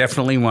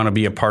definitely want to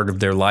be a part of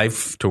their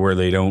life to where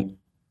they don't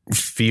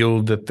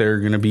feel that they're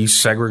going to be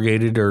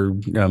segregated or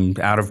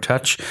out of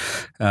touch,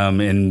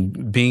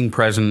 and being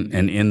present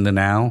and in the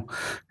now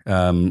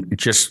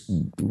just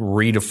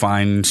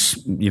redefines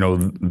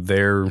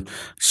their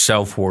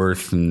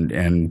self-worth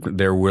and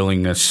their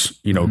willingness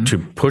to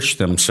push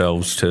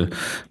themselves to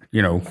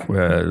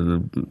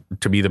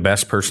to be the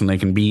best person they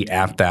can be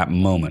at that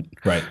moment.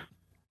 Right.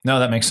 No,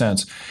 that makes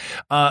sense.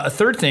 A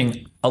third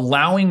thing,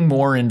 allowing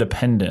more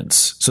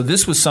independence. So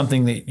this was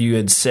something that you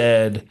had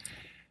said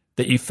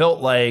that you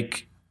felt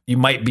like you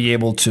might be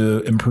able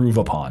to improve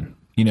upon,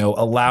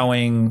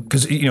 allowing,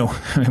 because,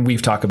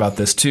 we've talked about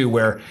this too,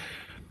 where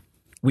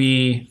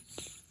we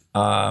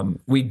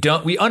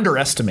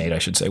underestimate, I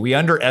should say, we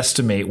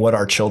underestimate what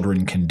our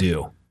children can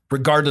do,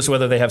 regardless of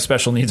whether they have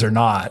special needs or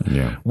not.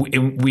 Yeah.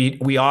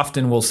 We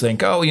often will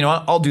think,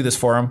 I'll do this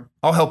for them.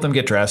 I'll help them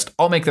get dressed.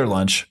 I'll make their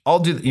lunch. I'll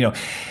do,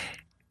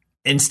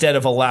 instead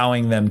of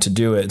allowing them to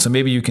do it. So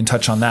maybe you can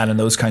touch on that in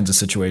those kinds of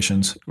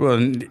situations.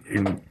 Well,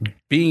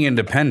 being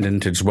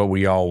independent is what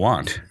we all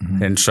want.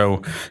 Mm-hmm. And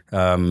so,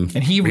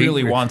 and he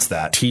really wants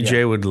that.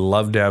 TJ would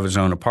love to have his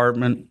own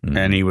apartment,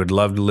 and he would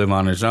love to live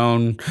on his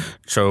own.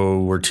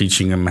 So we're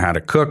teaching him how to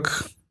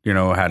cook,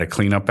 how to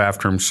clean up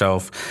after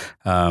himself,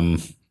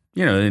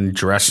 and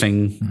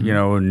dressing,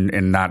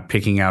 and not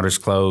picking out his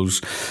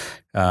clothes.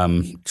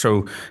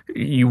 So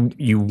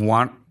you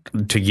want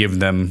to give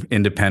them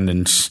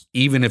independence,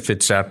 even if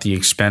it's at the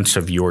expense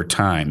of your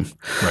time.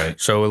 Right.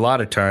 So a lot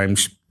of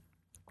times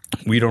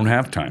we don't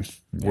have time.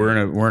 We're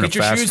in Get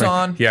your shoes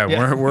on. Yeah.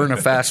 We're in a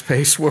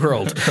fast-paced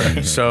world.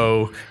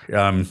 So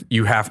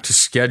you have to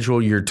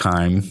schedule your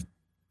time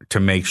to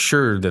make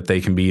sure that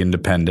they can be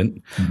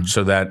independent,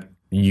 so that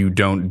you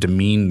don't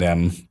demean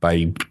them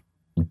by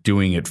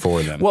doing it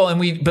for them. Well,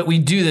 but we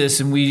do this,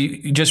 and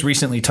we just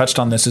recently touched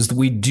on this, is that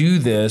we do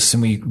this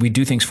and we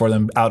do things for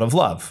them out of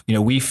love.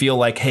 We feel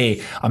like,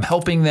 hey, I'm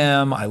helping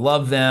them. I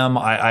love them.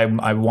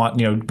 I want,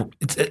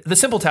 it's the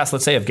simple task,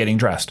 let's say, of getting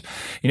dressed,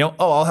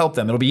 I'll help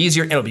them. It'll be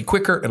easier. It'll be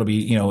quicker. It'll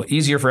be,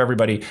 easier for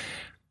everybody.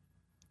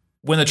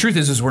 When the truth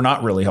is we're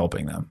not really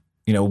helping them.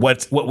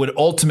 What would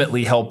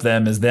ultimately help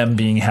them is them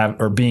being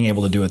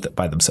able to do it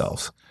by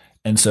themselves.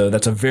 And so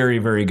that's a very,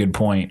 very good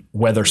point,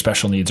 whether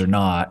special needs or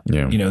not,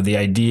 the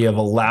idea of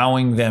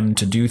allowing them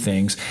to do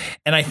things.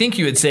 And I think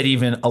you had said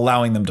even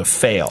allowing them to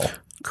fail.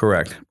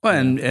 Correct. Well,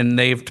 and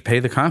they have to pay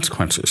the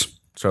consequences.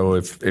 So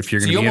if you're going to be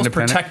independent, you almost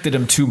protected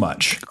them too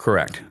much.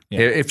 Correct.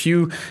 Yeah. If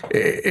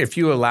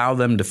you allow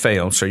them to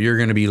fail, so you're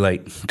going to be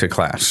late to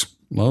class,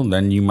 well,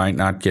 then you might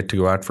not get to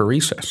go out for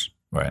recess.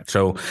 Right.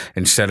 So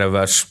instead of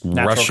us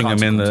rushing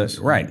them in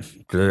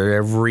the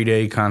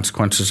everyday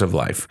consequences of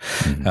life.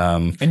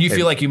 Mm-hmm. And you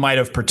feel like you might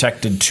have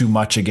protected too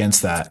much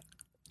against that,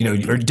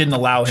 or didn't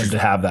allow him to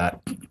have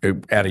that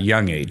at a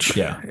young age.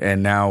 Yeah.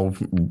 And now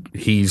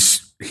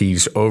he's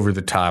over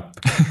the top,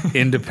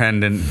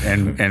 independent,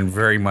 and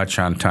very much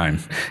on time.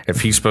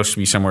 If he's supposed to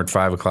be somewhere at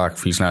 5 o'clock,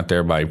 if he's not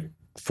there by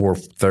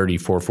 4:30,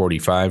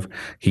 4:45,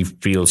 he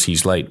feels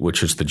he's late,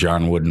 which is the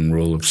John Wooden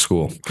rule of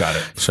school. Got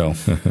it. So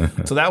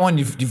that one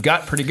you've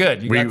got pretty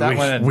good. We've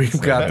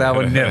got that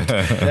one nipped.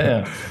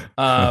 Yeah.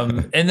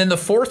 And then the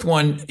fourth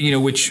one,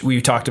 which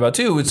we talked about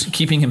too, is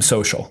keeping him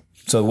social.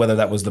 So whether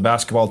that was the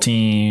basketball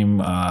team,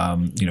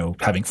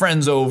 having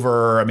friends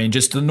over,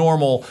 just the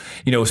normal,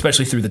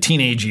 especially through the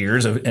teenage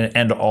years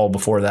and all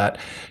before that,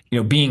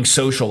 being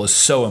social is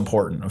so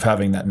important of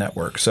having that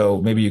network.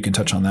 So maybe you can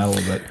touch on that a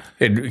little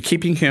bit.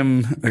 Keeping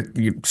him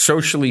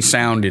socially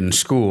sound in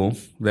school,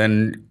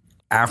 then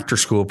after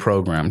school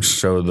programs.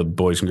 So the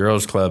Boys and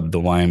Girls Club, the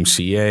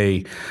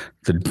YMCA,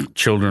 the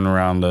children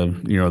around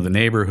the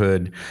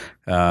neighborhood,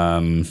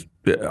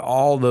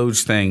 all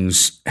those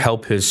things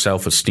help his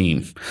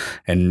self-esteem,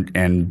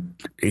 and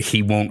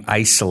he won't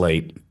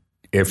isolate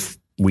if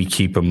we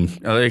keep him.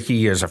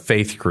 He has a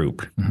faith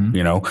group,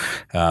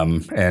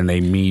 and they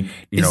meet.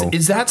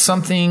 Is that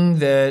something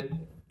that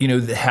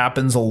that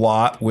happens a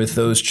lot with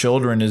those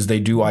children? Is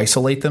they do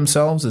isolate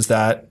themselves?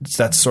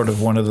 That's sort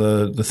of one of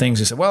the things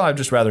they say, well, I'd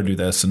just rather do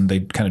this, and they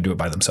kind of do it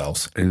by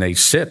themselves. And they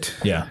sit.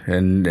 Yeah.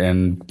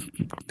 And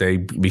they,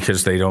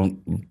 because they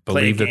don't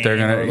believe that they're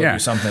going to do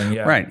something.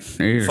 Yeah. Right.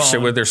 They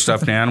sit with their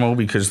stuffed animal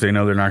because they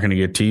know they're not going to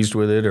get teased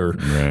with it or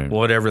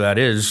whatever that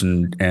is.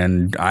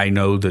 And I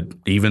know that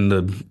even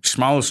the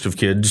smallest of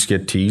kids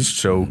get teased.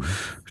 So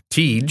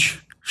Tej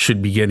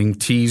should be getting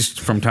teased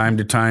from time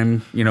to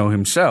time,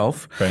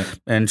 himself. Right.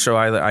 And so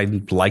I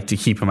like to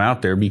keep him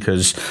out there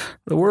because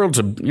the world's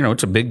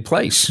it's a big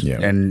place. Yeah.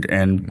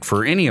 And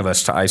for any of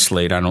us to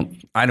isolate,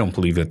 I don't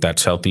believe that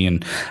that's healthy.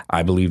 And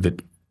I believe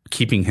that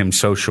keeping him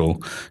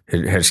social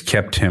has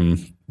kept him,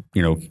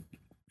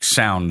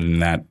 sound in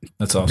that.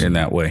 That's awesome. In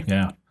that way.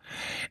 Yeah.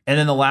 And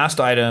then the last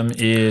item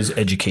is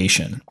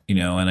education,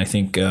 and I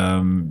think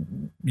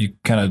you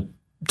kind of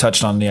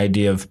touched on the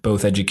idea of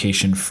both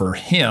education for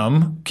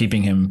him,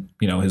 keeping him,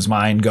 his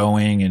mind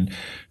going and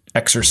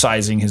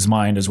exercising his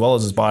mind as well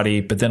as his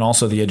body, but then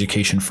also the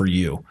education for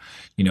you,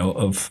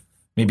 of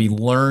maybe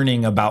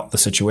learning about the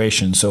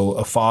situation. So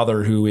a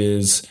father who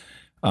is,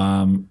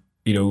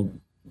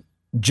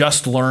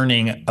 just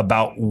learning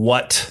about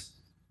what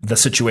the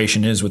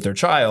situation is with their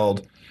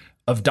child,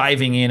 of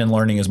diving in and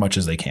learning as much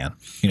as they can,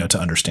 to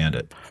understand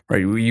it.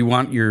 Right. You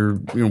want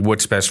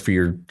what's best for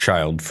your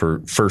child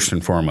for first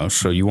and foremost.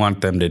 So you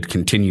want them to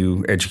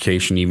continue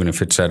education, even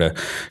if it's at a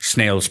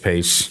snail's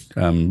pace,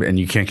 and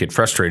you can't get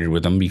frustrated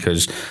with them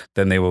because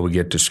then they will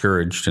get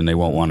discouraged and they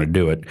won't want to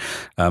do it.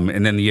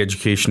 And then the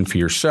education for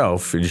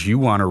yourself is you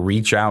want to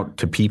reach out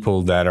to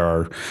people that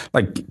are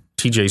like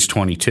TJ's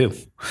 22.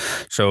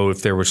 So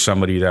if there was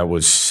somebody that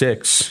was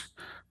 6,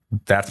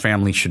 that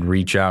family should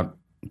reach out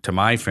to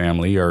my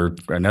family or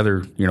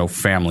another,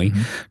 family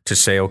to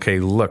say, okay,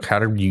 look, how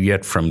did you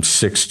get from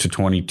 6 to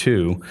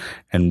 22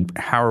 and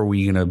how are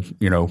we going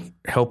to,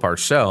 help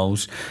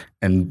ourselves?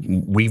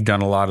 And we've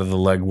done a lot of the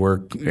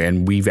legwork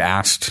and we've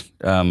asked,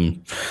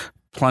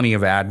 plenty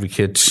of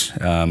advocates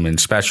and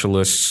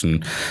specialists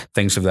and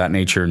things of that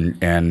nature.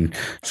 And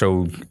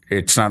so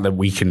it's not that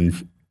we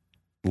can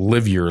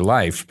live your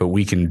life, but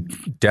we can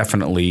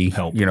definitely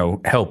help.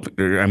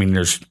 I mean,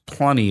 there's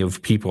plenty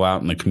of people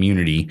out in the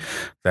community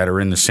that are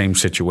in the same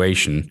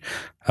situation.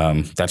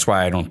 That's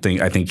why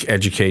I think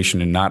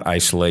education and not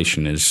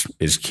isolation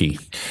is key.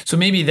 So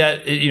maybe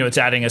that, it's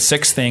adding a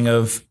 6th thing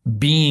of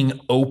being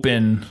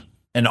open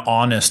and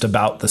honest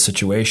about the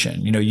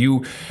situation.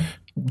 You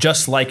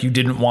just like you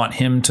didn't want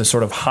him to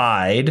sort of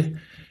hide,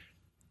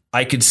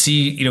 I could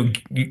see,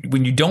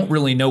 when you don't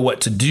really know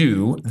what to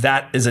do,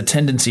 that is a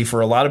tendency for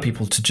a lot of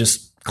people to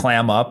just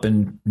clam up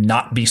and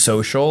not be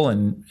social.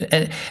 And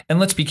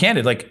let's be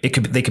candid, like they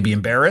could be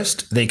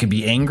embarrassed. They could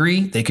be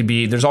angry.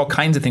 There's all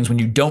kinds of things when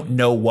you don't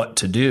know what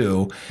to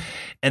do.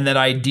 And that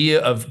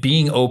idea of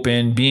being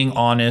open, being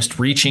honest,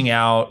 reaching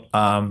out,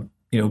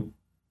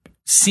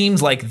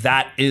 seems like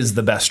that is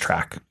the best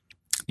track.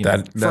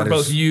 For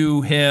both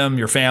you, him,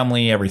 your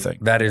family, everything.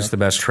 That is the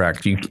best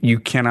track. You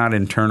cannot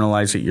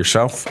internalize it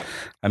yourself.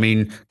 I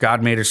mean,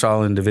 God made us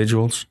all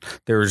individuals.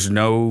 There is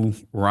no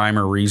rhyme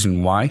or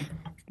reason why.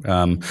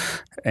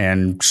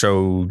 And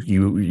so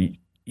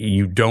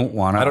you don't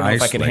want to. I don't know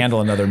if I could handle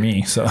another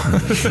me. So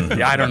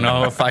yeah, I don't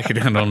know if I could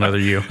handle another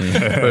you.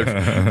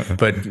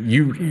 But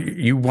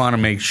you want to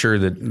make sure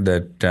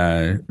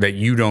that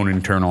you don't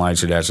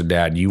internalize it as a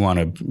dad. You want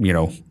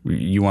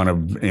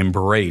to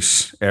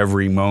embrace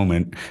every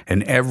moment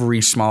and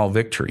every small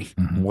victory,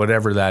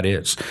 whatever that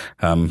is.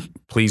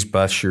 Please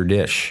bust your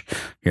dish.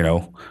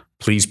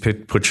 Please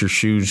put your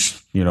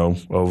shoes,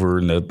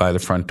 over by the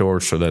front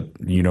door so that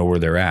you know where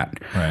they're at.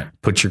 Right.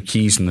 Put your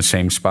keys in the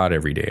same spot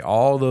every day.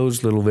 All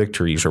those little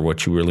victories are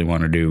what you really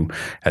want to do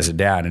as a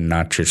dad, and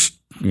not just,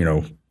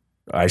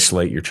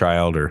 isolate your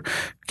child or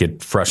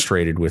get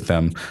frustrated with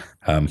them.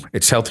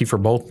 It's healthy for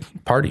both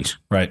parties.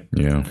 Right.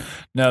 Yeah.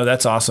 No,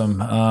 that's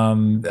awesome.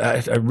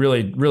 I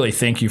really, really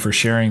thank you for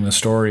sharing the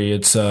story.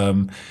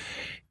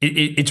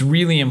 It's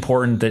really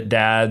important that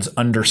dads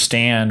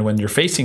understand when you're facing